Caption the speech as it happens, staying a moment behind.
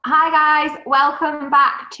Hi guys, welcome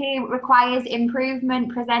back to Requires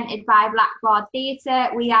Improvement presented by Blackboard Theatre.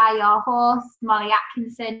 We are your hosts, Molly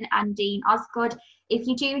Atkinson and Dean Osgood. If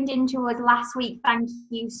you tuned into us last week, thank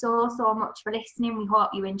you so much for listening. We hope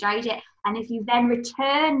you enjoyed it. And if you then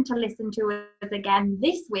returned to listen to us again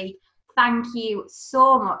this week, thank you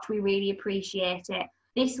so much. We really appreciate it.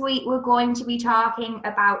 This week, we're going to be talking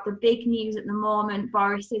about the big news at the moment,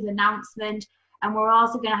 Boris's announcement. And we're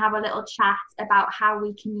also going to have a little chat about how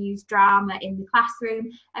we can use drama in the classroom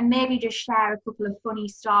and maybe just share a couple of funny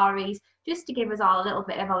stories just to give us all a little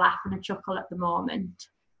bit of a laugh and a chuckle at the moment.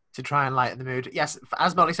 To try and lighten the mood. Yes,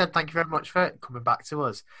 as Molly said, thank you very much for coming back to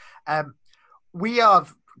us. We are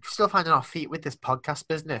still finding our feet with this podcast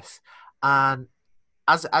business. And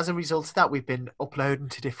as a result of that, we've been uploading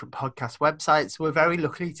to different podcast websites. We're very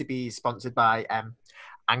lucky to be sponsored by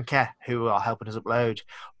Anchor, who are helping us upload.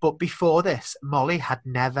 But before this, Molly had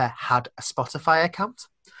never had a Spotify account.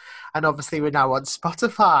 And obviously we're now on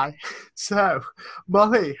Spotify. So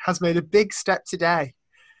Molly has made a big step today.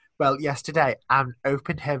 Well, yesterday, and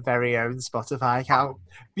opened her very own Spotify account.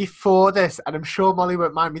 Before this, and I'm sure Molly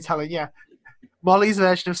won't mind me telling you, Molly's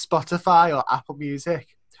version of Spotify or Apple Music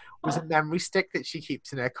was a memory stick that she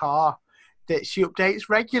keeps in her car that she updates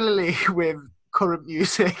regularly with current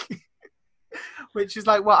music. Which is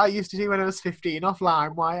like what I used to do when I was 15 off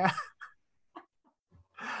LimeWire.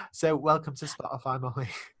 So welcome to Spotify, Molly.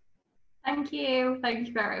 Thank you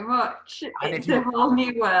very much. It's a whole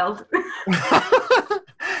new world.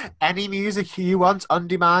 Any music you want on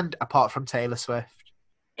demand apart from Taylor Swift?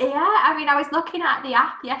 Yeah, I mean, I was looking at the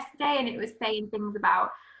app yesterday and it was saying things about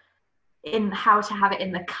in how to have it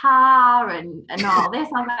in the car and all this.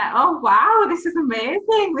 I'm like, oh wow, this is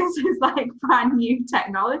amazing. This is like brand new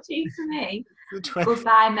technology to me.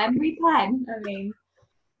 Goodbye memory pen. I mean,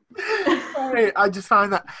 sorry, I just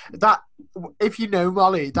find that if you know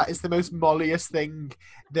Molly, that is the most Mollyest thing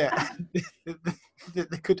that there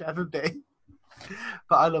could ever be.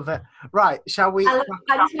 But I love it. Right, shall we? I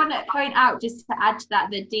just want to point out, just to add to that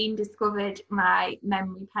Dean discovered my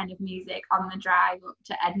memory pen of music on the drive up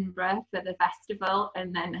to Edinburgh for the festival,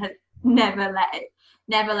 and then has never let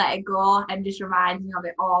it go, and just reminds me of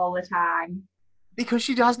it all the time. Because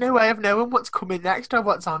she has no way of knowing what's coming next or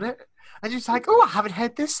what's on it, and she's like, "Oh, I haven't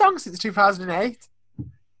heard this song since 2008."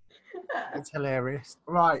 It's hilarious.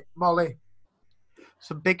 Right, Molly.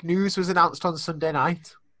 Some big news was announced on Sunday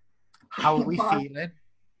night. How are we feeling?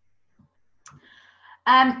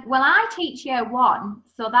 Well, I teach year one,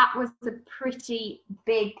 so that was a pretty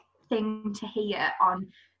big thing to hear on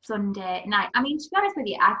Sunday night. I mean, to be honest with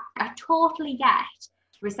you, I totally get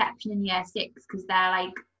reception in year six because they're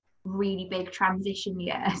like really big transition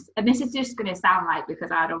years. And this is just going to sound like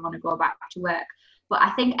because I don't want to go back to work. But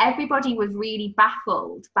I think everybody was really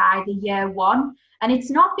baffled by the year one. And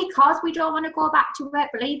it's not because we don't want to go back to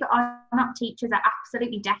work. Believe it or not, teachers are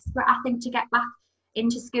absolutely desperate, I think, to get back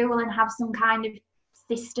into school and have some kind of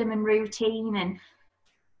system and routine.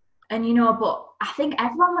 And you know, but I think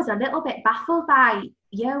everyone was a little bit baffled by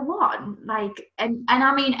year one. Like, and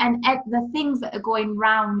I mean, and the things that are going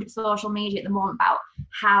round social media at the moment about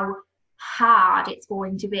how hard it's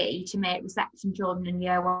going to be to make reception children and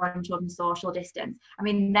year one children social distance. I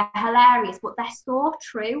mean, they're hilarious, but they're so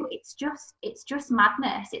true. It's just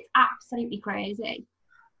madness. It's absolutely crazy.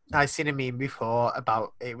 I've seen a meme before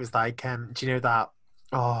about, it was like, do you know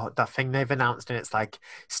that thing they've announced, and it's like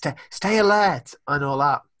stay alert and all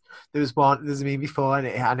that. There's a meme before,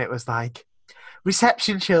 and it was like,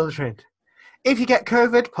 reception children, if you get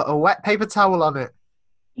COVID, put a wet paper towel on it.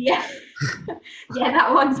 Yeah. Yeah,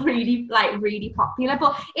 that one's really popular,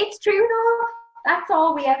 but it's true though. That's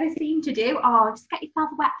all we ever seem to do. Oh, just get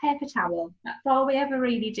yourself a wet paper towel. That's all we ever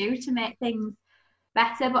really do to make things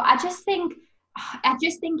better. But I just think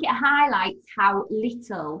it highlights how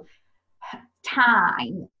little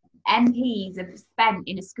time MPs have spent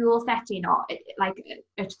in a school setting or like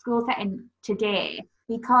a school setting today.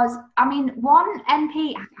 Because I mean, one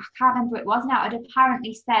MP, I can't remember who it was now, had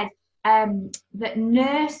apparently said that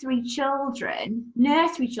nursery children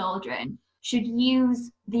should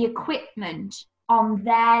use the equipment on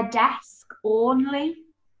their desk only.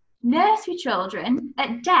 Nursery children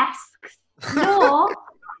at desks? No.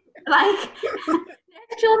 Like,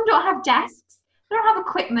 children don't have desks. They don't have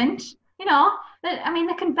equipment. You know, I mean,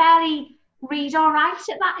 they can barely read or write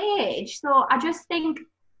at that age. So I just think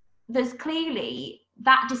there's clearly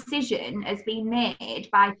that decision has been made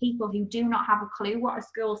by people who do not have a clue what a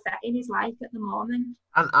school setting is like at the moment.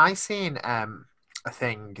 And I seen a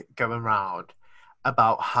thing going around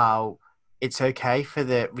about how it's okay for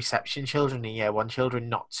the reception children and year one children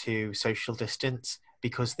not to social distance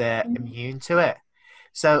because they're immune to it.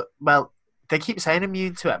 So, well, they keep saying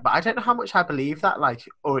immune to it, but I don't know how much I believe that, like,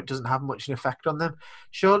 or it doesn't have much an effect on them.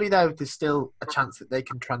 Surely, though, there's still a chance that they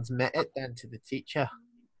can transmit it then to the teacher.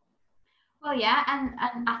 Well, yeah, and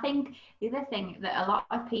I think the other thing that a lot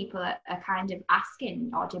of people are kind of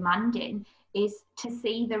asking or demanding is to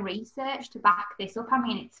see the research to back this up. I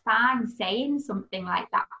mean, it's fine saying something like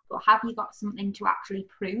that, but have you got something to actually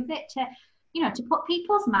prove it to, to put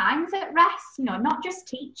people's minds at rest? Not just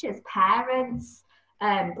teachers, parents,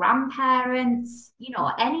 grandparents,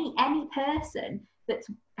 any person that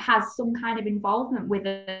has some kind of involvement with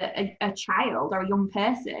a child or a young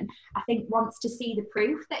person, I think wants to see the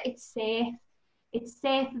proof that it's safe. It's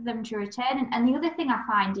safe for them to return. And the other thing I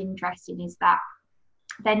find interesting is that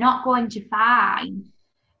they're not going to fine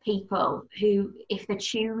people who, if they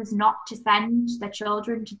choose not to send their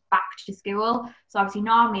children back to school. So obviously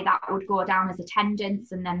normally that would go down as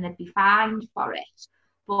attendance and then they'd be fined for it.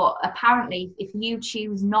 But apparently if you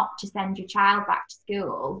choose not to send your child back to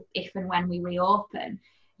school, if and when we reopen,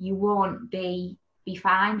 you won't be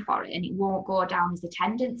fined for it and it won't go down as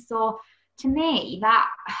attendance. So to me,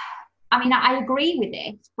 I agree with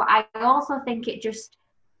it, but I also think it just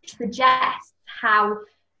suggests how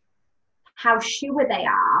sure they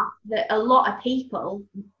are that a lot of people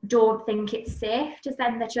don't think it's safe to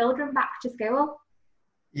send their children back to school.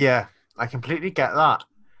 Yeah, I completely get that.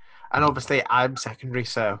 And obviously, I'm secondary,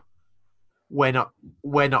 so we're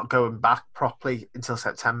not going back properly until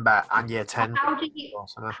September and year 10. How do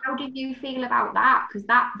you feel about that? Because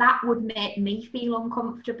that would make me feel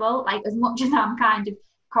uncomfortable. Like, as much as I'm kind of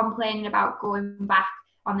complaining about going back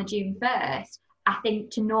on the June 1st, I think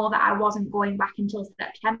to know that I wasn't going back until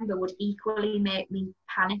September would equally make me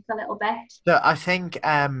panic a little bit. So I think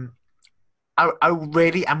I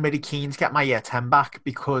really am really keen to get my year 10 back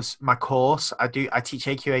because my course I teach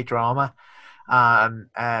AQA drama and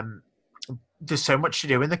there's so much to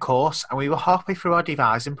do in the course and we were halfway through our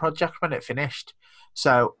devising project when it finished.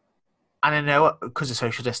 So, and I know because of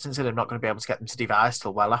social distancing I'm not going to be able to get them to devise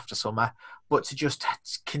till well after summer, but to just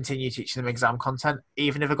continue teaching them exam content,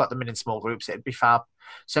 even if I got them in small groups, it'd be fab.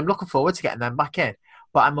 So I'm looking forward to getting them back in,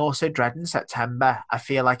 but I'm also dreading September. I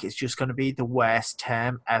feel like it's just going to be the worst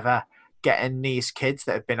term ever, getting these kids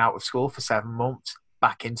that have been out of school for 7 months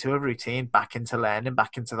back into a routine, back into learning,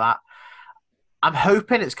 back into that. I'm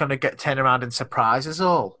hoping it's going to turn around and surprise us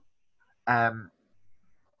all, and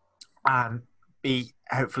be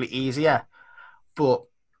hopefully easier. But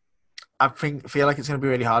I feel like it's going to be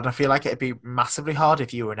really hard. I feel like it'd be massively hard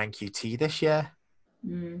if you were an NQT this year.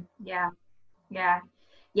 Yeah.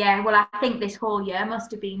 Well, I think this whole year must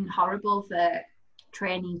have been horrible for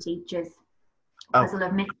trainee teachers because they'll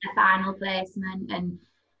have missed the final placement and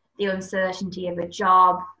the uncertainty of a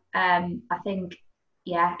job. I think,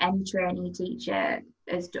 any trainee teacher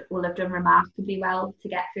will have done remarkably well to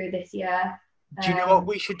get through this year. Do you know what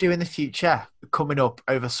we should do in the future coming up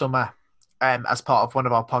over summer as part of one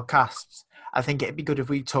of our podcasts? I think it'd be good if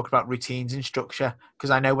we talk about routines and structure because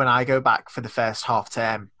I know when I go back for the first half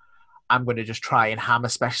term, I'm going to just try and ham,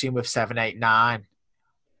 especially with 7, 8, 9,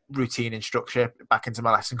 routine and structure back into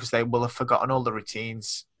my lesson because they will have forgotten all the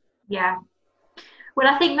routines. Yeah. Well,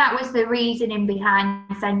 I think that was the reasoning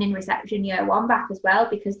behind sending reception year 1 back as well,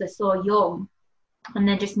 because they're so young and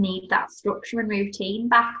they just need that structure and routine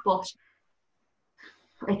back. But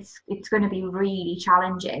it's going to be really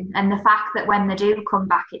challenging. And the fact that when they do come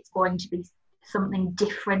back, it's going to be something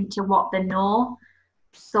different to what they know.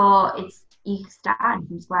 So you start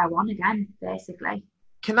from square one again, basically.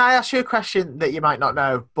 Can I ask you a question that you might not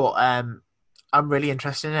know, but I'm really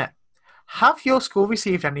interested in it? Have your school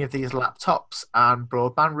received any of these laptops and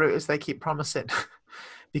broadband routers they keep promising?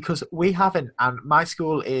 Because we haven't, and my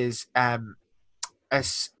school is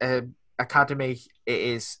academy. It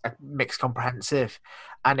is a mixed comprehensive,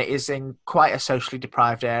 and it is in quite a socially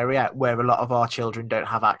deprived area where a lot of our children don't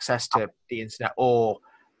have access to the internet or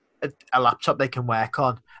a laptop they can work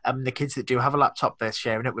on. The kids that do have a laptop, they're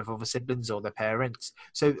sharing it with other siblings or their parents.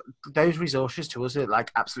 So those resources to us are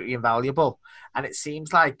like absolutely invaluable, and it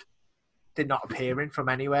seems like they're not appearing from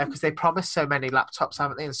anywhere because they promise so many laptops,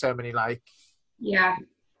 haven't they? And so many Yeah.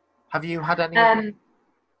 Have you had any?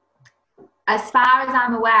 As far as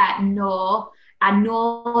I'm aware, no. I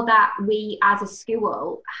know that we as a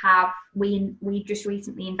school we just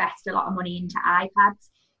recently invested a lot of money into iPads.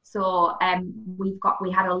 So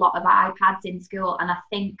we had a lot of iPads in school, and I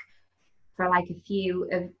think for like a few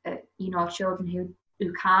of children who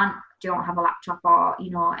don't have a laptop or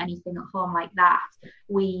anything at home like that,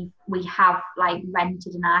 we have like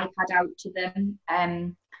rented an iPad out to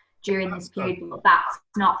them during this period. But that's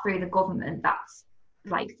not through the government, that's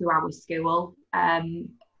like through our school.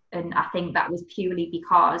 And I think that was purely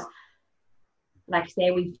because, like I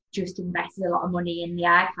say, we've just invested a lot of money in the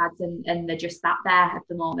iPads and they're just sat there at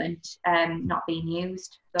the moment, not being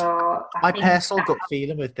used. So my personal gut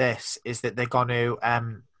feeling with this is that they're gonna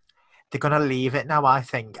leave it now. I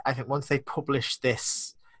think once they publish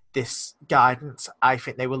this guidance, I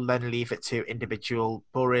think they will then leave it to individual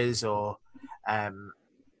boroughs or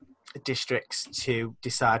districts to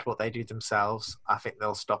decide what they do themselves. I think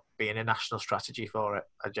they'll stop being a national strategy for it.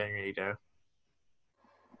 I genuinely do.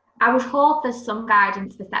 I would hope there's some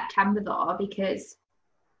guidance for September though, because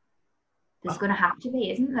there's going to have to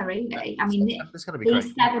be, isn't there, really? I mean,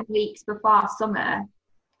 these 7 weeks before summer,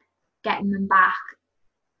 getting them back,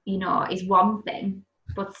 is one thing,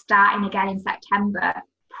 but starting again in September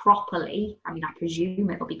properly, I mean, I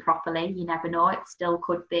presume it'll be properly, you never know, it still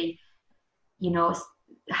could be,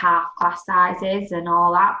 half class sizes and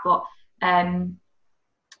all that, but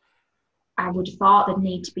I would have thought there'd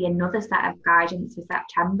need to be another set of guidance for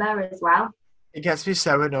September as well. It gets me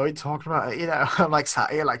so annoyed talking about it, I'm like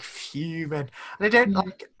sat here like fuming, and I don't know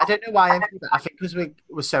why I'm doing that. I think because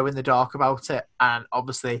we're so in the dark about it, and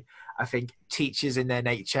obviously I think teachers in their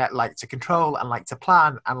nature like to control and like to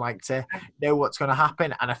plan and like to know what's going to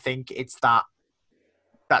happen, and I think it's that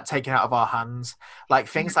taken out of our hands. Like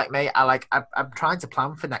things like me, I'm trying to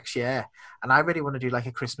plan for next year, and I really want to do like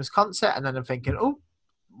a Christmas concert, and then I'm thinking, oh,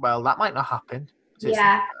 well, that might not happen. So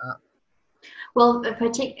yeah. Well,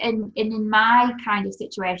 in my kind of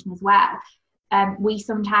situation as well, we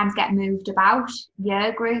sometimes get moved about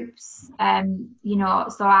year groups. So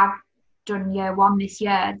I've done year 1 this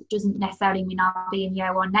year. It doesn't necessarily mean I'll be in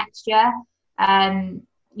year 1 next year.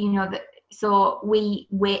 So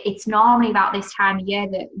it's normally about this time of year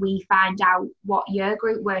that we find out what year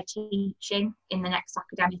group we're teaching in the next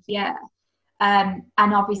academic year. And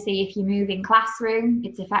obviously, if you're moving classroom,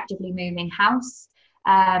 it's effectively moving house.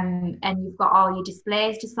 And you've got all your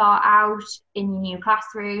displays to sort out in your new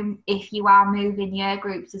classroom. If you are moving year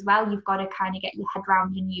groups as well, you've got to kind of get your head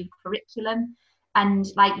around your new curriculum. And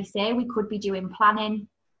like you say, we could be doing planning.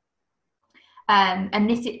 And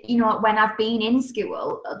this, when I've been in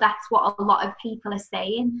school, that's what a lot of people are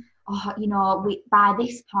saying. Oh, by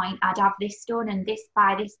this point, I'd have this done, and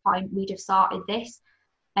by this point, we'd have sorted this.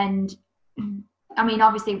 And I mean,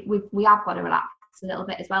 obviously, we have got to relax a little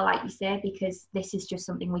bit as well, like you say, because this is just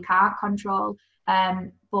something we can't control.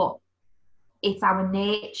 But it's our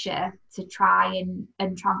nature to try and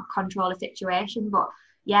control a situation. But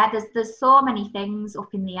yeah, there's so many things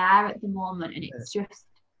up in the air at the moment, and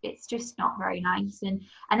it's just not very nice. And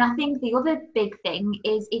I think the other big thing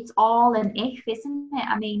is it's all an if, isn't it?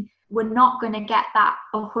 I mean, we're not going to get that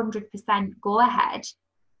 100% go ahead.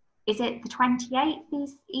 Is it the 28th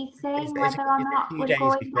he's saying, whether or not we're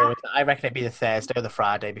going back? I reckon it'd be the Thursday or the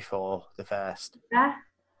Friday before the 1st. Yeah.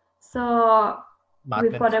 So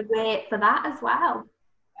We've got to wait for that as well.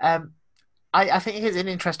 I think it's an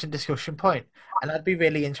interesting discussion point, and I'd be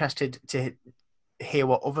really interested to hear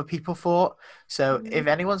what other people thought. So if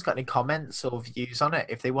anyone's got any comments or views on it,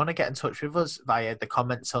 if they want to get in touch with us via the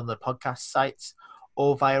comments on the podcast sites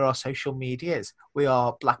or via our social medias, we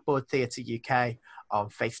are Blackboard Theatre UK on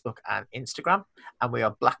Facebook and Instagram, and we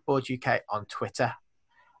are Blackboard UK on Twitter.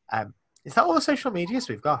 Is that all the social medias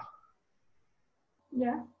we've got?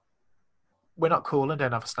 Yeah. We're not cool and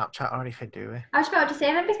don't have a Snapchat or anything, do we? I was about to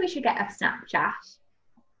say, maybe we should get a Snapchat.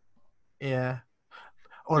 Yeah.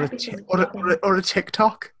 Or a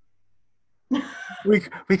TikTok. we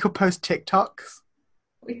could post TikToks.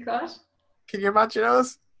 We could. Can you imagine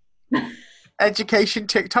us? Education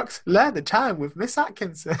TikToks. Learn the time with Miss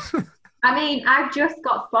Atkinson. I mean, I've just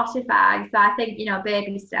got Spotify, so I think,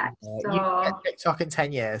 baby steps. So... You can get TikTok in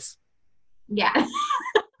 10 years. Yeah.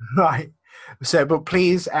 Right. So, but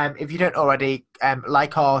please, if you don't already,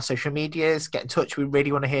 like our social medias, get in touch. We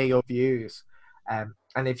really want to hear your views.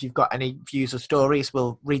 And if you've got any views or stories,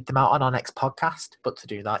 we'll read them out on our next podcast. But to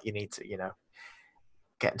do that, you need to,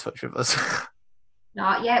 get in touch with us.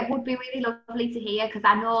 No, yeah, it would be really lovely to hear, because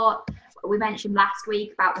I know we mentioned last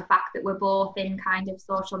week about the fact that we're both in kind of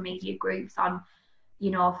social media groups on,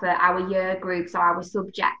 for our year groups or our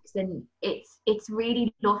subjects, and it's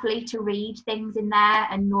really lovely to read things in there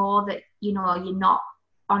and know that you're not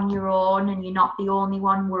on your own and you're not the only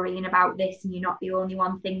one worrying about this and you're not the only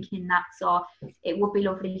one thinking that. So it would be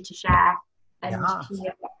lovely to share and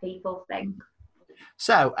hear what people think.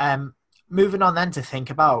 So moving on then to think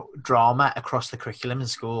about drama across the curriculum in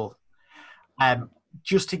school.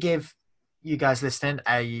 Just to give you guys listening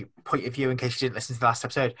a point of view in case you didn't listen to the last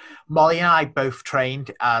episode, Molly and I both trained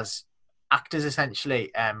as actors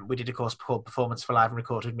essentially. We did a course called Performance for Live and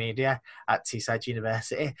Recorded Media at Teesside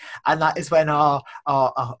University, and that is when our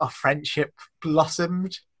friendship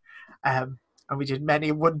blossomed. And we did many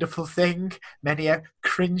a wonderful thing, many a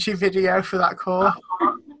cringy video for that course.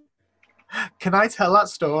 Can I tell that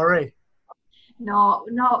story? No,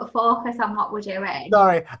 focus on what we're doing.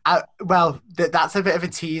 Sorry. That's a bit of a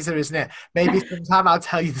teaser, isn't it? Maybe sometime I'll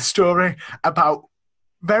tell you the story about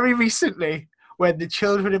very recently when the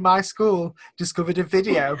children in my school discovered a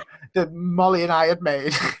video that Molly and I had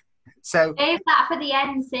made. So save that for the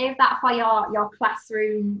end. Save that for your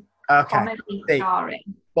classroom comedy story.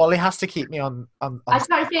 Molly has to keep me on. I just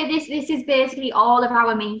got to say this is basically all of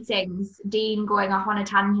our meetings. Dean going off on a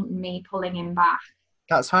tangent and me pulling him back.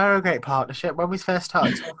 That's why we're a great partnership. When we first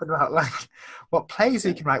started talking about like what plays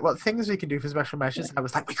we can write, what things we can do for special measures, I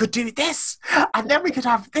was like, we could do this, and then we could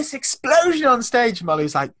have this explosion on stage. And Molly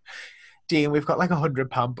was like, Dean, we've got like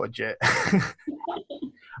 £100 budget.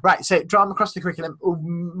 Right, so drama across the curriculum.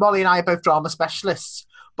 Molly and I are both drama specialists,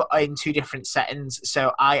 but in two different settings.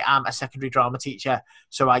 So I am a secondary drama teacher,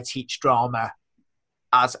 so I teach drama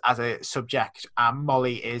as a subject, and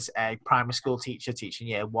Molly is a primary school teacher teaching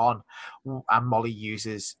year 1, and Molly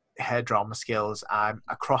uses her drama skills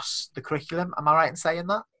across the curriculum. Am I right in saying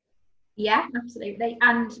that? Yeah, absolutely.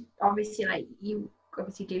 And obviously, like, you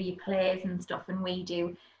obviously do your plays and stuff, and we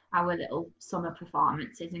do our little summer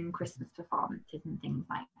performances and Christmas performances and things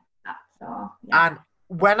like that. So yeah. And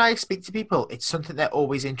when I speak to people, it's something they're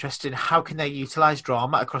always interested in. How can they utilise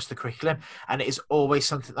drama across the curriculum? And it is always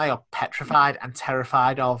something they are petrified and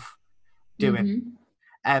terrified of doing.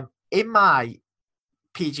 Mm-hmm. In my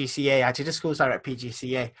PGCE, I did a schools direct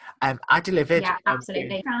PGCE. I delivered. Yeah,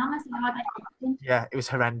 absolutely. Yeah, it was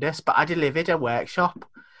horrendous. But I delivered a workshop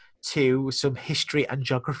to some history and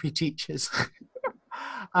geography teachers.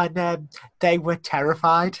 And they were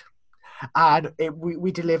terrified. And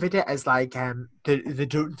we delivered it as like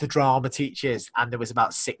the drama teachers, and there was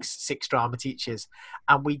about six drama teachers,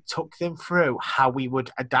 and we took them through how we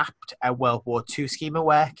would adapt a World War II scheme of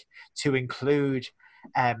work to include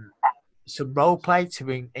some role play,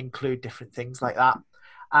 to include different things like that.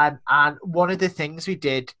 And one of the things we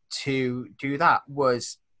did to do that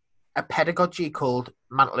was a pedagogy called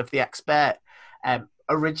Mantle of the Expert,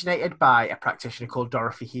 originated by a practitioner called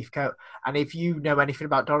Dorothy Heathcote. And if you know anything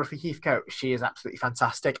about Dorothy Heathcote, she is absolutely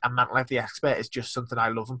fantastic. And Mantle of the Expert is just something I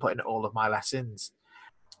love and put in all of my lessons.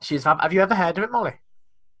 She's fab. Have you ever heard of it, Molly?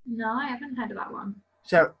 No, I haven't heard of that one.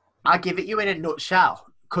 So I'll give it you in a nutshell,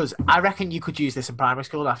 because I reckon you could use this in primary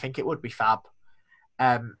school. I think it would be fab.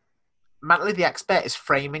 Mantle of the Expert is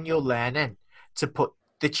framing your learning to put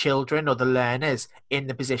the children or the learners in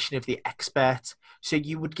the position of the expert. So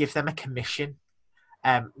you would give them a commission.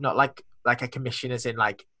 Not like a commission as in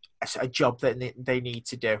like a job that they need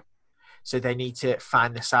to do. So they need to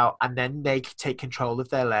find this out, and then they take control of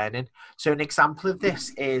their learning. So an example of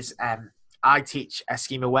this is I teach a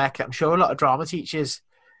scheme of work that I'm sure a lot of drama teachers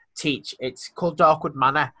teach. It's called Darkwood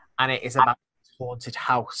Manor, and it is about a haunted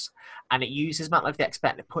house. And it uses Mantle of the Expert,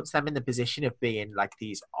 and it puts them in the position of being like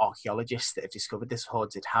these archaeologists that have discovered this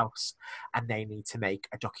haunted house, and they need to make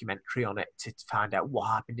a documentary on it to find out what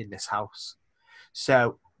happened in this house.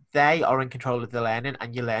 So they are in control of the learning,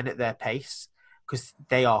 and you learn at their pace because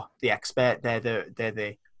they are the expert. They're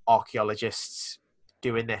the archaeologists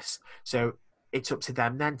doing this. So it's up to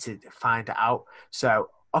them then to find it out. So,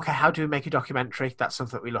 okay, how do we make a documentary? That's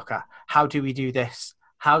something that we look at. How do we do this?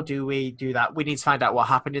 How do we do that? We need to find out what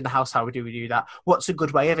happened in the house. How do we do that? What's a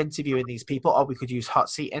good way of interviewing these people? Or we could use hot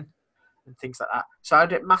seating and things like that. So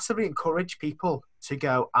I'd massively encourage people to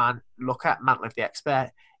go and look at Mantle of the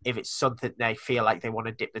Expert if it's something they feel like they want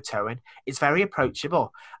to dip the toe in. It's very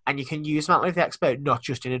approachable, and you can use Mantle of the Expert not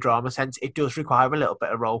just in a drama sense. It does require a little bit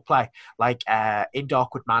of role play. Like in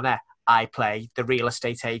Darkwood Manor, I play the real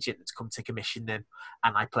estate agent that's come to commission them,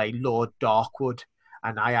 and I play Lord Darkwood,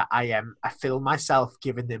 and I film myself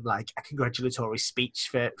giving them like a congratulatory speech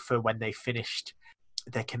for when they finished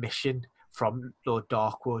their commission from Lord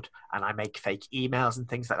Darkwood, and I make fake emails and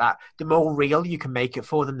things like that. The more real you can make it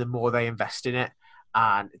for them, the more they invest in it,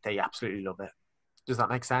 and they absolutely love it. Does that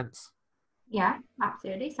make sense? Yeah,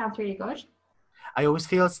 absolutely. Sounds really good. I always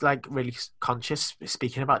feel like really conscious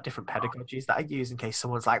speaking about different pedagogies that I use in case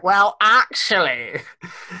someone's like, well, actually.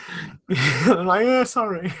 I'm like, yeah,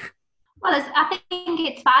 sorry. Well, I think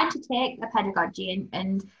it's fine to take a pedagogy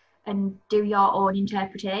and do your own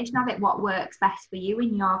interpretation of it, what works best for you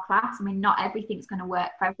in your class. I mean, not everything's going to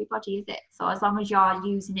work for everybody, is it? So as long as you're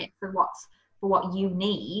using it for what you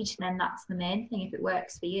need, then that's the main thing, if it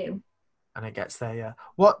works for you. And it gets there, yeah.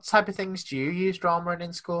 What type of things do you use drama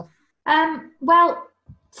in school? Well,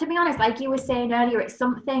 to be honest, like you were saying earlier, it's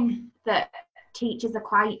something that teachers are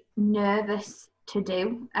quite nervous to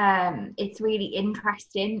do. It's really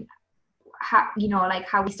interesting how, like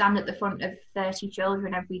how we stand at the front of 30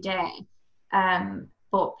 children every day.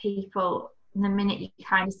 But people, the minute you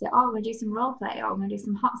kind of say, oh, we're going to do some role play, or we're going to do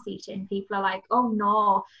some hot seating, people are like, oh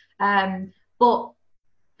no. But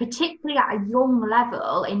particularly at a young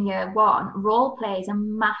level in year one, role play is a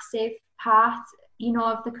massive part,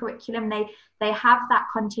 of the curriculum. They have that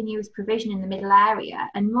continuous provision in the middle area,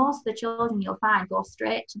 and most of the children you'll find go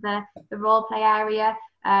straight to the role play area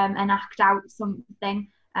and act out something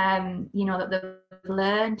that they've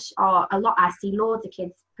learned. Or a lot, I see loads of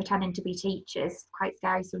kids pretending to be teachers. Quite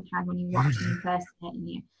scary sometimes when you watch them impersonating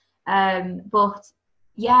you. But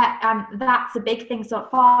yeah, that's a big thing. So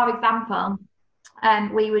for example,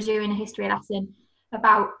 we were doing a history lesson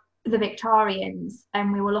about the Victorians,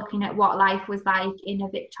 and we were looking at what life was like in a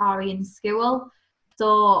Victorian school.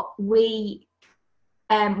 So we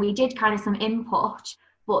did kind of some input,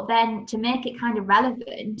 but then to make it kind of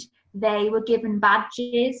relevant, they were given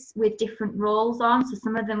badges with different roles on. So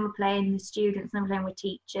some of them were playing the students, some of them were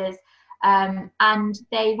teachers, and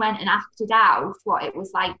they went and acted out what it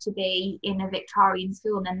was like to be in a Victorian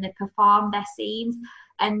school, and then they performed their scenes.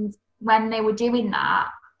 And when they were doing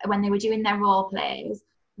that, when they were doing their role plays,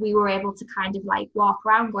 we were able to kind of like walk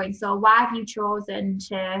around going, so why have you chosen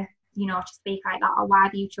to speak like that, or why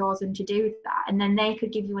have you chosen to do that? And then they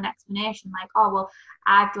could give you an explanation like, oh, well,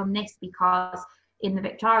 I've done this because in the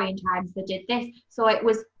Victorian times they did this. So it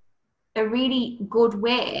was a really good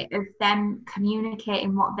way of them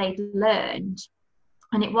communicating what they'd learned.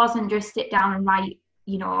 And it wasn't just sit down and write,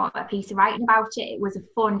 a piece of writing about it. It was a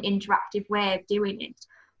fun, interactive way of doing it.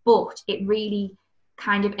 But it really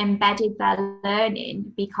kind of embedded their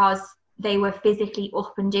learning because they were physically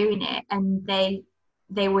up and doing it, and they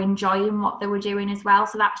were enjoying what they were doing as well.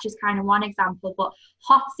 So that's just kind of one example. But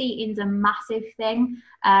hot seating's a massive thing,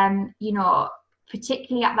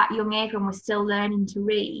 particularly at that young age when we're still learning to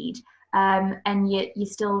read, and you're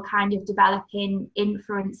still kind of developing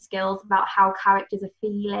inference skills about how characters are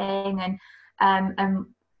feeling, and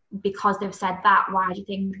because they've said that, why do you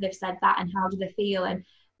think they've said that, and how do they feel?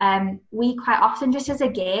 And we quite often, just as a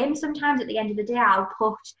game, sometimes at the end of the day, I'll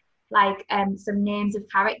put like some names of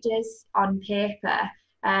characters on paper,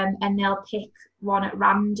 and they'll pick one at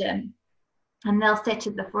random, and they'll sit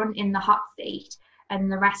at the front in the hot seat,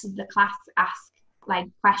 and the rest of the class ask like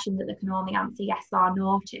questions that they can only answer yes or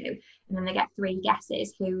no to, and then they get 3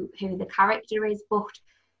 guesses who the character is. But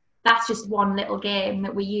that's just one little game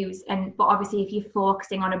that we use. But obviously, if you're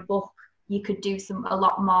focusing on a book, you could do a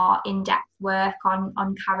lot more in-depth work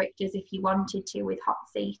on characters if you wanted to with hot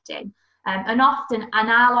seating. And often, and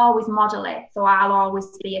I'll always model it, so I'll always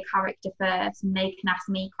be a character first, and they can ask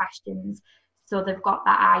me questions, so they've got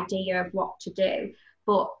that idea of what to do.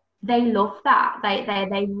 But they love that.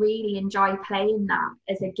 They really enjoy playing that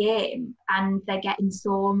as a game, and they're getting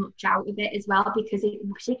so much out of it as well, because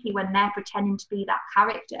particularly when they're pretending to be that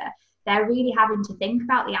character, they're really having to think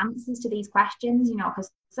about the answers to these questions, because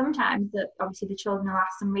sometimes obviously the children will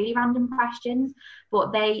ask some really random questions,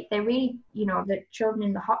 but they really, the children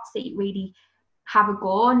in the hot seat really have a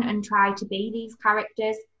go and try to be these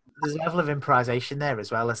characters. There's a level of improvisation there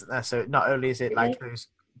as well, isn't there? So not only is it like those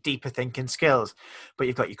deeper thinking skills, but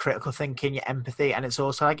you've got your critical thinking, your empathy, and it's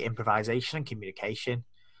also like improvisation and communication.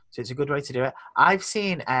 So it's a good way to do it. I've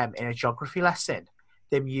seen in a geography lesson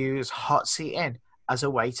them use hot seating as a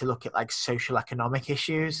way to look at like social economic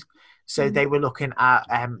issues. So they were looking at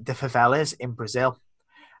the favelas in Brazil,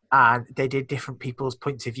 and they did different people's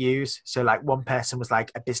points of views. So like one person was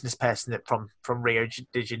like a business person from Rio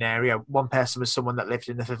de Janeiro. One person was someone that lived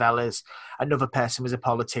in the favelas. Another person was a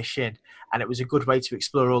politician. And it was a good way to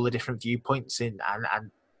explore all the different viewpoints and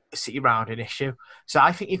see around an issue. So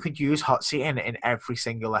I think you could use hot seating in every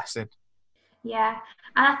single lesson. Yeah,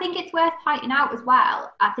 and I think it's worth pointing out as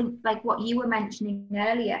well, I think like what you were mentioning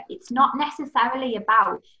earlier, it's not necessarily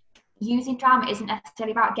about using drama, isn't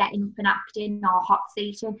necessarily about getting up and acting or hot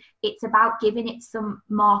seating. It's about giving it some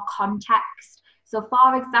more context. So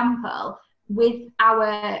for example, with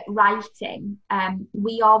our writing,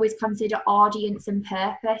 we always consider audience and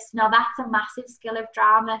purpose. Now that's a massive skill of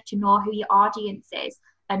drama, to know who your audience is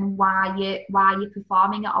and why you're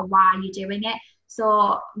performing it or why you're doing it.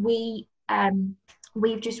 So we've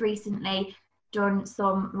just recently done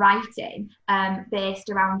some writing based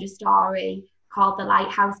around a story called The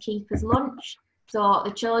Lighthouse Keeper's Lunch. So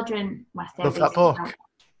the children, love that book.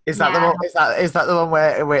 Is that the one? Is that the one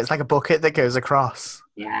where it's like a bucket that goes across?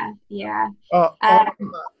 Yeah. Oh,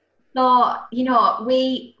 So, you know,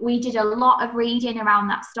 we did a lot of reading around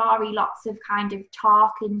that story, lots of kind of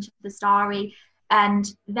talking to the story, and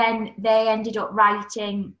then they ended up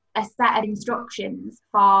writing a set of instructions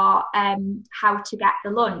for how to get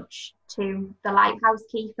the lunch to the lighthouse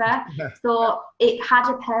keeper. So it had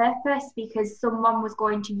a purpose because someone was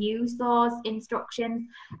going to use those instructions.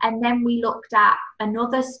 And then we looked at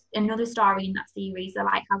another story in that series, the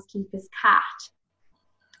lighthouse keeper's cat,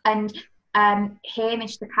 and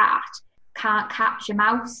Hamish the cat can't catch a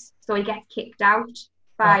mouse, so he gets kicked out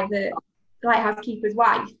by the lighthouse keeper's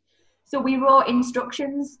wife. So we wrote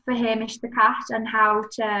instructions for Hamish the cat on how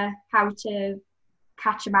to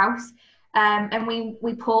catch a mouse. And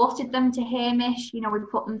we ported them to Hamish. You know, we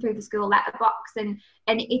put them through the school letterbox, and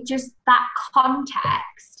it just, that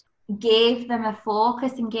context gave them a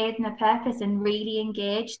focus and gave them a purpose and really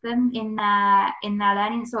engaged them in their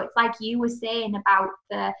learning. So it's like you were saying about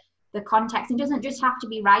the context. It doesn't just have to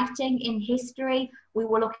be writing. In history, we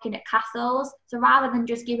were looking at castles. So rather than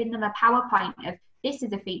just giving them a PowerPoint of this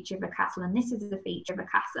is a feature of a castle and this is a feature of a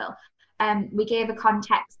castle, we gave a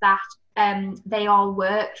context that they all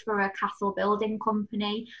worked for a castle building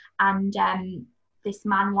company, and this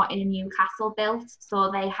man wanted a new castle built,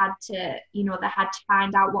 so they had to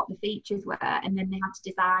find out what the features were, and then they had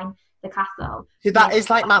to design the castle. So that is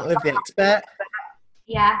like Mantle of the Expert.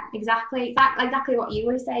 Yeah, exactly what you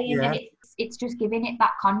were saying, yeah. And it's just giving it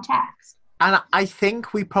that context. And I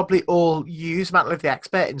think we probably all use Mantle of the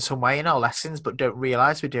Expert in some way in our lessons, but don't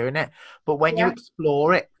realise we're doing it. But when you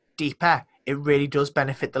explore it deeper, it really does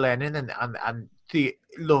benefit the learning and the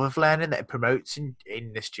love of learning that it promotes in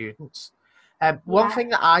the students. One thing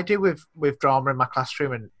that I do with drama in my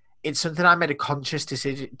classroom, and it's something I made a conscious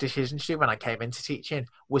decision to do when I came into teaching,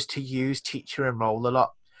 was to use teacher and role a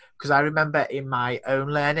lot. Because I remember in my own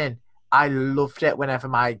learning, I loved it whenever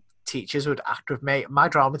my teachers would act with me. My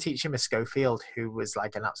drama teacher, Miss Schofield, who was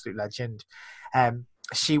like an absolute legend,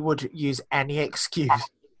 she would use any excuse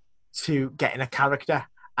to get in a character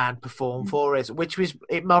and perform for us, which was,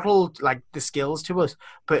 it modelled like the skills to us,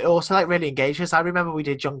 but it also like really engaged us. I remember we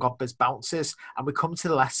did John Godber's Bouncers, and we come to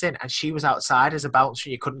the lesson and she was outside as a bouncer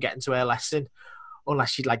and you couldn't get into her lesson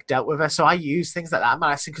unless you'd like dealt with her. So I use things like that in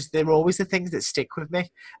my lesson because they're always the things that stick with me.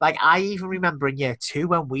 Like I even remember in year 2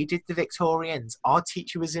 when we did the Victorians, our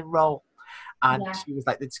teacher was in role and she was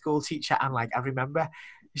like the school teacher, and like I remember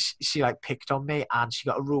she like picked on me and she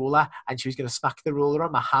got a ruler and she was going to smack the ruler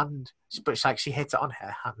on my hand, but she hit it on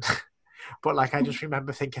her hand. But like I just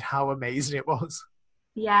remember thinking how amazing it was.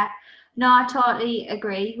 Yeah, no, I totally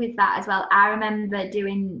agree with that as well. I remember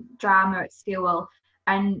doing drama at school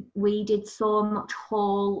and we did so much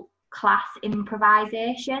whole class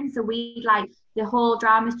improvisation. So we like the whole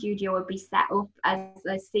drama studio would be set up as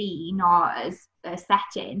a scene or as a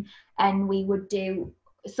setting, and we would do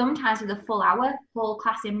sometimes with a full hour whole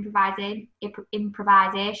class improvisations,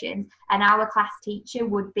 and our class teacher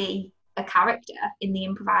would be a character in the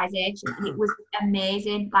improvisation, and it was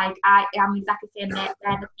amazing. Like I am exactly the same.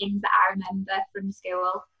 They're the things that I remember from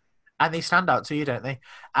school. And they stand out to you, don't they?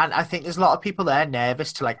 And I think there's a lot of people there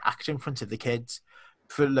nervous to like act in front of the kids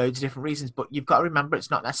for loads of different reasons. But you've got to remember, it's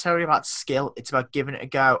not necessarily about skill. It's about giving it a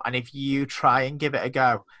go. And if you try and give it a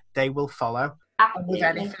go, they will follow. Absolutely.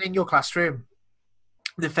 And with anything in your classroom,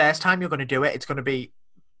 the first time you're going to do it, it's going to be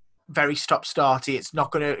very stop-starty. It's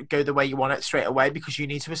not going to go the way you want it straight away because you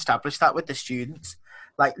need to establish that with the students.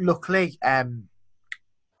 Like, luckily, I'm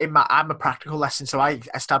a practical lesson, so I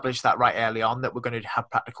established that right early on that we're going to have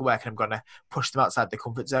practical work and I'm going to push them outside the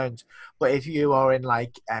comfort zones. But if you are in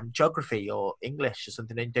like geography or English or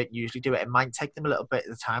something and don't usually do it, it might take them a little bit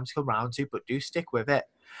of time to come around to, but do stick with it.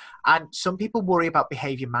 And some people worry about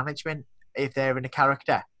behaviour management if they're in a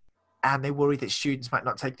character, and they worry that students might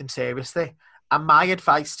not take them seriously. And my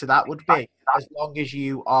advice to that would be, as long as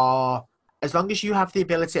you have the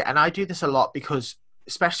ability, and I do this a lot because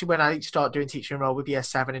especially when I start doing teaching role with year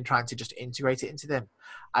 7 and trying to just integrate it into them,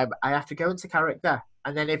 I have to go into character.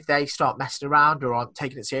 And then if they start messing around or aren't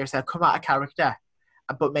taking it seriously, I'll come out of character,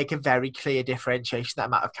 but make a very clear differentiation that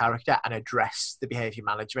I'm out of character and address the behaviour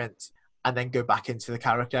management and then go back into the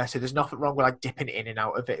character. So there's nothing wrong with like dipping in and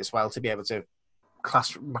out of it as well to be able to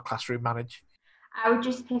classroom manage. I would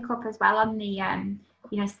just pick up as well on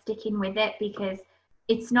the sticking with it, because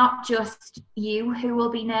it's not just you who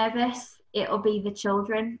will be nervous, it'll be the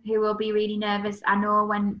children who will be really nervous. I know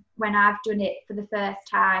when I've done it for the first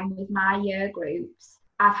time with my year groups,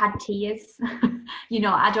 I've had tears.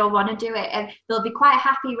 I don't want to do it, and they'll be quite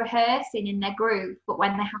happy rehearsing in their group, but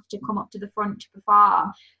when they have to come up to the front to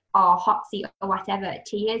perform or hot seat or whatever,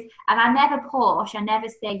 tears. And I never push, I never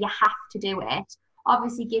say you have to do it.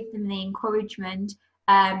 Obviously give them the encouragement,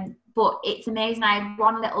 But it's amazing. I had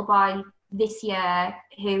one little boy this year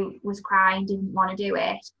who was crying, didn't want to do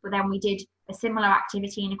it, but then we did a similar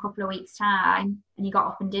activity in a couple of weeks' time, and he got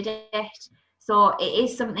up and did it. So it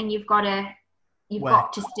is something you've got to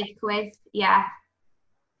stick with. Yeah.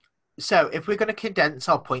 So if we're going to condense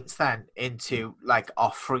our points then into like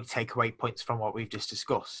our 3 takeaway points from what we've just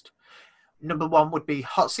discussed, number 1 would be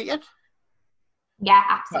hot seating. Yeah,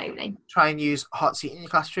 absolutely. Try and use hot seat in your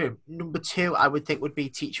classroom. Number 2, I would think, would be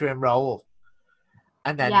teacher enroll.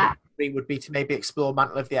 And then number 3 would be to maybe explore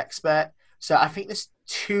mantle of the expert. So I think there's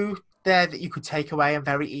 2 there that you could take away and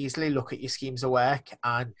very easily look at your schemes of work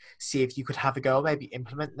and see if you could have a go, maybe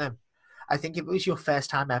implement them. I think if it was your first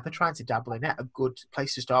time ever trying to dabble in it, a good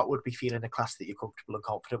place to start would be feeling a class that you're comfortable and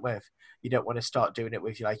confident with. You don't want to start doing it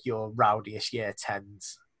with like your rowdiest year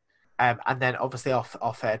 10s. And then obviously our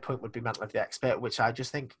 3rd point would be mental of the expert, which I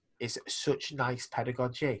just think is such nice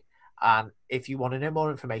pedagogy. And if you want to know more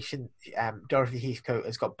information, Dorothy Heathcote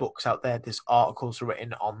has got books out there. There's articles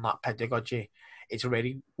written on that pedagogy. It's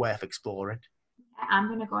really worth exploring. I'm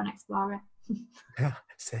going to go and explore it.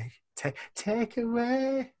 See, take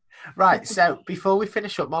away. Right, so before we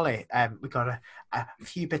finish up, Molly, we've got a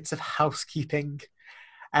few bits of housekeeping.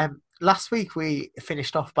 Last week we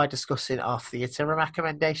finished off by discussing our theatre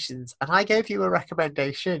recommendations, and I gave you a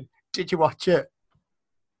recommendation. Did you watch it?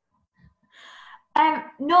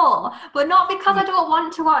 No, but not because I don't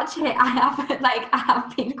want to watch it. I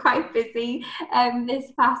have been quite busy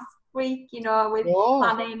this past week, with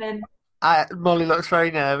planning and. Molly looks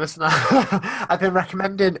very nervous now. I've been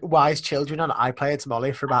recommending Wise Children on iPlayer to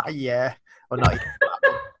Molly for about a year, or not even.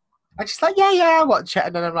 And she's like, yeah, watch it.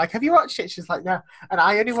 And then I'm like, have you watched it? She's like, no. And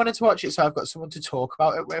I only wanted to watch it so I've got someone to talk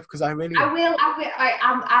about it with, because I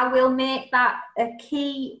will make that a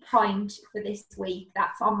key point for this week.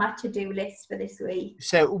 That's on my to-do list for this week.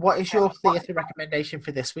 So what is your theatre recommendation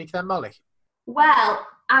for this week then, Molly? Well,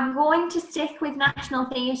 I'm going to stick with National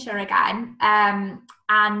Theatre again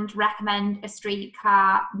and recommend A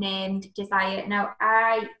Streetcar Named Desire. Now,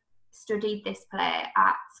 I studied this play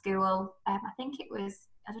at school. I think it was,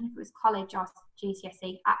 I don't know if it was college or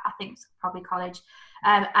GCSE. I think it's probably college.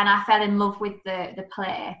 And I fell in love with the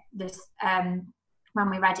play when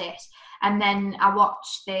we read it. And then I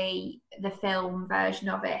watched the film version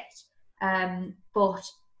of it. But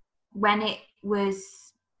when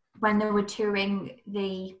they were touring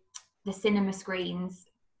the cinema screens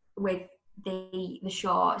with the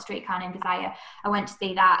show Streetcar Named Desire, I went to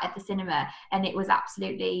see that at the cinema, and it was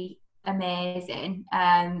absolutely amazing.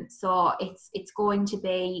 So it's going to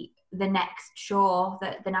be the next show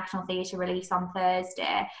that the National Theatre release on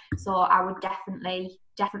Thursday. So I would definitely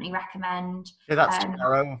recommend. Yeah, that's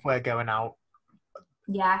tomorrow if we're going out.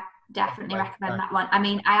 Yeah, definitely recommend that one. I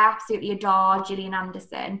mean, I absolutely adore Gillian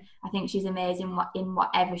Anderson. I think she's amazing in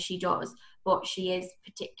whatever she does, but she is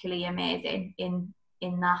particularly amazing in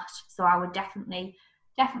that. So I would definitely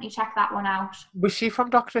check that one out. Was she from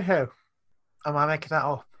Doctor Who? Am I making that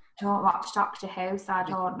up? I don't watch Doctor Who, so I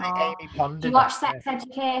don't know. Amy Pond. Do you watch Sex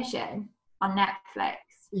Education on Netflix?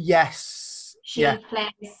 Yes. She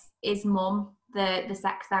plays his mum, the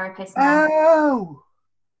sex therapist mum.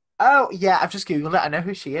 Oh, yeah, I've just Googled it. I know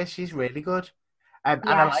who she is. She's really good. And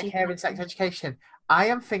I like her in Sex Education. I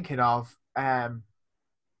am thinking of, I'm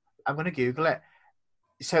going to Google it.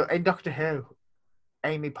 So in Doctor Who,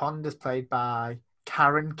 Amy Pond is played by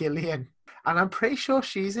Karen Gillian. And I'm pretty sure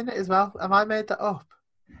she's in it as well. Have I made that up?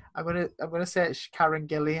 I'm gonna search Karen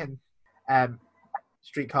Gillian,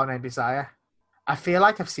 Streetcar Named Desire. I feel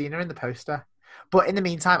like I've seen her in the poster. But in the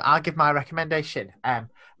meantime, I'll give my recommendation.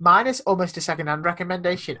 Mine is almost a second-hand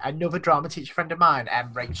recommendation. Another drama teacher friend of mine,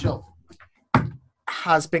 Rachel,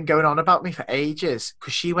 has been going on about me for ages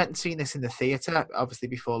because she went and seen this in the theatre, obviously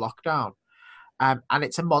before lockdown. And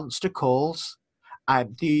it's A Monster Calls.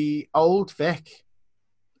 The old Vic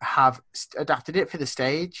have adapted it for the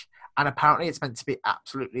stage, and apparently it's meant to be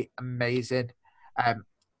absolutely amazing.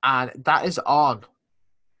 And that is on.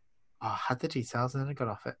 Oh, I had the details and then I got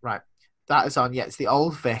off it. Right. That is on. Yeah, it's the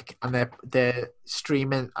old Vic, and they're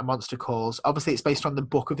streaming A Monster Calls. Obviously, it's based on the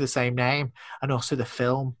book of the same name and also the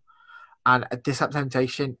film. And at this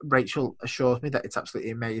representation, Rachel assures me that it's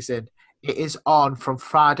absolutely amazing. It is on from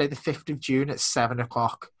Friday the 5th of June at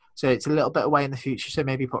 7:00. So it's a little bit away in the future, so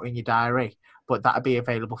maybe put it in your diary. But that'll be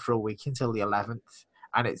available for a week until the 11th.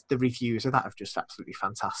 And it's the reviews of that are just absolutely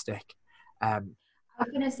fantastic. I was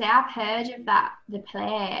going to say, I've heard of the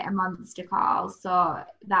play, A Monster Calls. So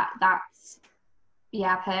that's,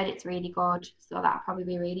 I've heard it's really good. So that'll probably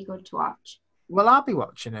be really good to watch. Well, I'll be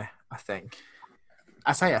watching it, I think.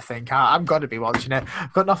 I say I think I'm going to be watching it.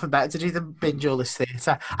 I've got nothing better to do than binge all this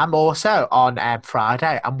theatre. I'm also on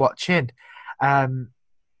Friday. I'm watching um,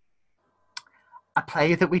 a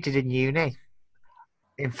play that we did in uni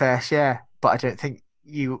in first year, but I don't think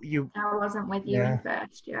you. I wasn't with you in Yeah.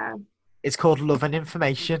 first year. It's called Love and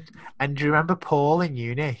Information. And do you remember Paul in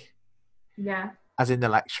uni, Yeah, as in the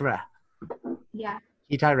lecturer? yeah.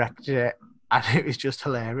 He directed it, and it was just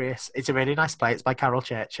hilarious. It's a really nice play. It's by Carol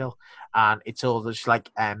Churchill, and it's all just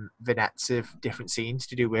like vignettes of different scenes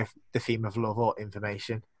to do with the theme of love or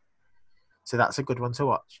information. So that's a good one to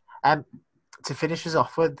watch. To finish us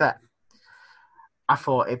off with that, I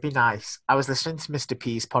thought it'd be nice. I was listening to Mr.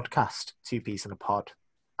 P's podcast, Two Peas in a Pod,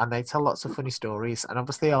 and they tell lots of funny stories. And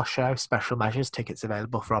obviously, our show, Special Measures, tickets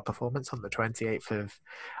available for our performance on the 28th of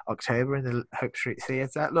October in the Hope Street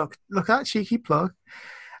Theatre. Look at that cheeky plug.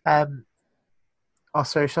 Our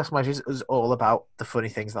Special Measures is all about the funny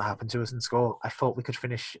things that happen to us in school. I thought we could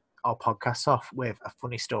finish our podcast off with a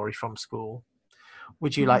funny story from school.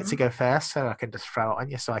 Would you like to go first, so I can just throw it on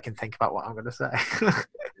you so I can think about what I'm going to say?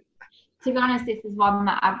 To be honest, this is one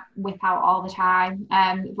that I whip out all the time.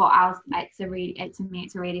 But it's a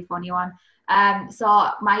really funny one. So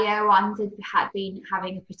my year ones had been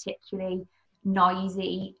having a particularly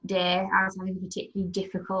noisy day. I was having a particularly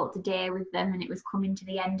difficult day with them, and it was coming to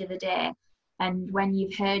the end of the day. And when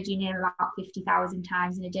you've heard your name about 50,000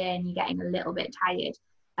 times in a day and you're getting a little bit tired,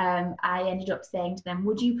 I ended up saying to them,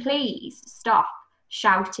 "Would you please stop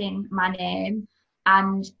shouting my name?"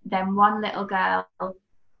 And then one little girl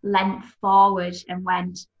leant forward and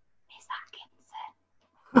went, "Is that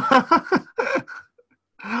Gibson?"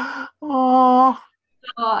 Oh,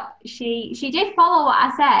 So she did follow what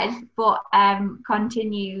I said, but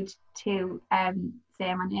continued to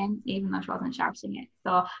say my name, even though she wasn't shouting it.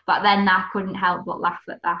 So, but then I couldn't help but laugh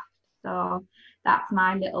at that. So that's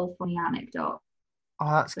my little funny anecdote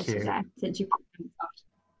that's for cute. today. Since you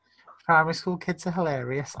Primary school kids are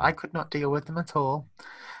hilarious. I could not deal with them at all.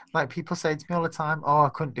 Like, people say to me all the time, "Oh, I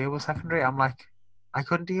couldn't deal with secondary." I'm like, I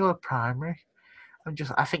couldn't deal with primary.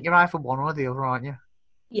 I think you're either one or the other, aren't you?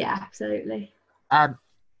 Yeah, absolutely. And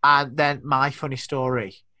then my funny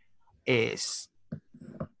story is,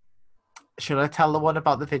 should I tell the one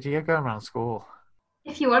about the video going around school?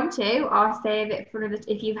 If you want to, or save it for another.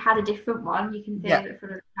 If you've had a different one, you can save it for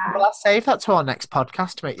another time. Well, I'll save that to our next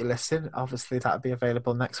podcast to make you listen. Obviously, that'll be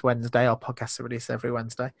available next Wednesday. Our podcasts are released every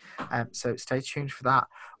Wednesday. So stay tuned for that.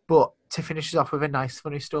 But to finish us off with a nice,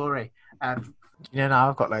 funny story, now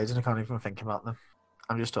I've got loads and I can't even think about them.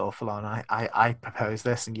 I'm just awful on. I proposed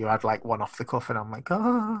this and you had like one off the cuff and I'm like,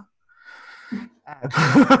 oh.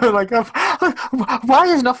 Like, why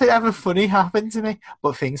has nothing ever funny happened to me?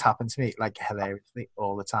 But things happen to me like hilariously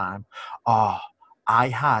all the time. Oh, I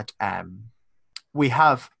had we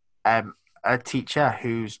have a teacher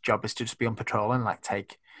whose job is to just be on patrol and like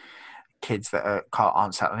take kids that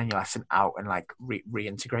aren't settling in your lesson out and like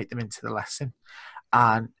reintegrate them into the lesson.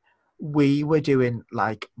 And we were doing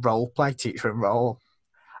like role play, teacher and role,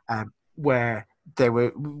 where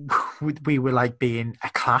we were like being a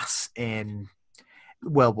class in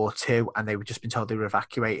World War II, and they were just been told they were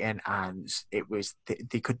evacuating, and it was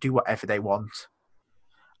they could do whatever they want.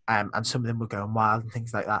 And some of them were going wild and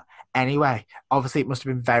things like that. Anyway, obviously it must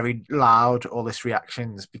have been very loud, all this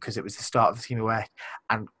reactions, because it was the start of the team away.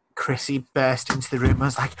 And Chrissy burst into the room and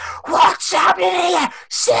was like, "What's happening here?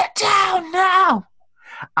 Sit down now!"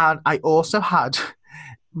 And I also had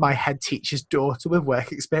my head teacher's daughter with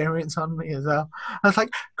work experience on me as well. I was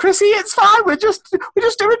like, "Chrissy, it's fine. We're just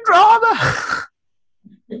doing drama."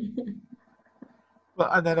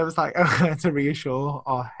 And then I was like, I had to reassure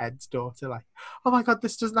our head's daughter, like, "Oh my God,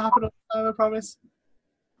 this doesn't happen all the time, I promise."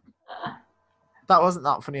 That wasn't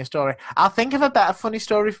that funny a story. I'll think of a better funny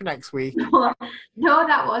story for next week. No,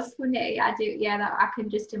 that was funny. I do. Yeah, that I can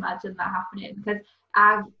just imagine that happening because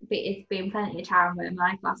it's been plenty of time where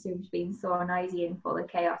my classroom's been so noisy and full of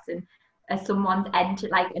chaos, and as someone's entered,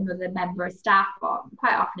 like another member of staff, or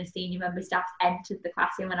quite often a senior member of staff, entered the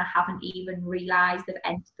classroom and I haven't even realised they've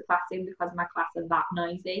entered the classroom because my class is that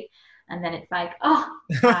noisy, and then it's like, oh,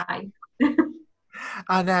 hi.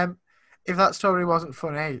 And if that story wasn't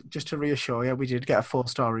funny, just to reassure you, we did get a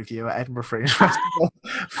 4-star review at Edinburgh Fringe Festival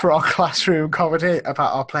for our classroom comedy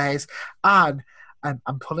about our plays. And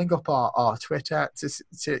I'm pulling up our Twitter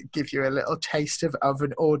to give you a little taste of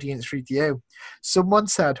an audience review. Someone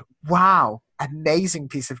said, "Wow, amazing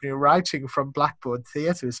piece of new writing from Blackboard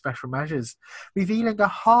Theatre with Special Measures, revealing a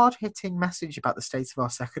hard-hitting message about the state of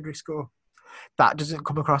our secondary school." That doesn't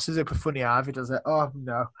come across as super funny either, does it? Oh,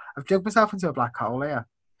 no. I've dug myself into a black hole here.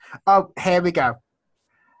 Oh, here we go.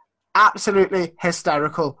 Absolutely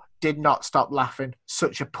hysterical. did not stop laughing.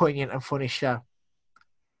 Such a poignant and funny show.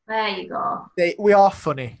 There you go. We are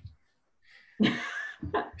funny.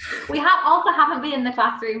 We haven't been in the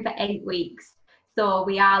classroom for 8 weeks, so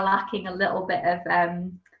we are lacking a little bit of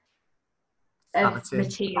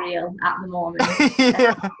material at the moment.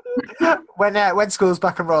 Yeah. When school's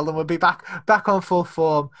back and rolling, we'll be back on full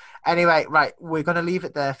form. Anyway, right, we're going to leave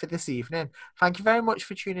it there for this evening. Thank you very much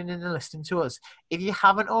for tuning in and listening to us. If you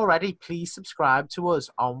haven't already, please subscribe to us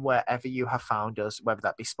on wherever you have found us, whether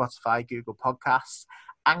that be Spotify, Google Podcasts,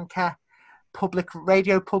 Anchor,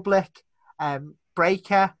 Radio Public,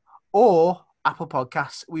 Breaker, or Apple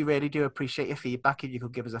Podcasts. We really do appreciate your feedback. If you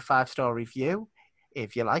could give us a 5-star review,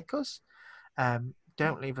 if you like us.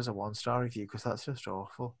 Don't leave us a 1-star review, because that's just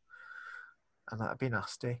awful, and that'd be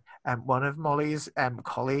nasty. One of Molly's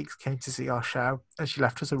colleagues came to see our show, and she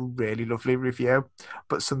left us a really lovely review,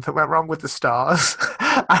 but something went wrong with the stars,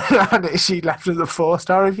 and she left us a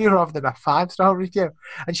 4-star review rather than a 5-star review,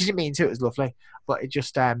 and she didn't mean to. It was lovely, but it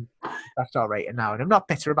just that's our rating now, and I'm not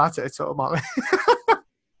bitter about it at all, Molly.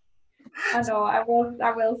 I know. I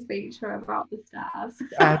will speak to her about the stars.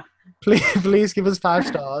 Please give us 5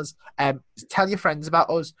 stars. Tell your friends about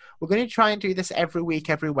us. We're going to try and do this every week.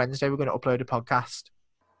 Every Wednesday, we're going to upload a podcast.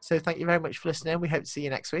 So thank you very much for listening. We hope to see you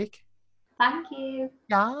next week. Thank you.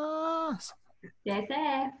 Yes.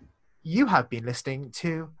 Yes. You have been listening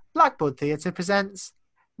to Blackboard Theatre Presents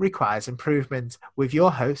Requires Improvement with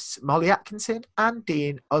your hosts, Molly Atkinson and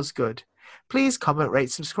Dean Osgood. Please comment,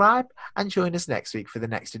 rate, subscribe, and join us next week for the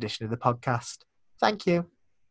next edition of the podcast. Thank you.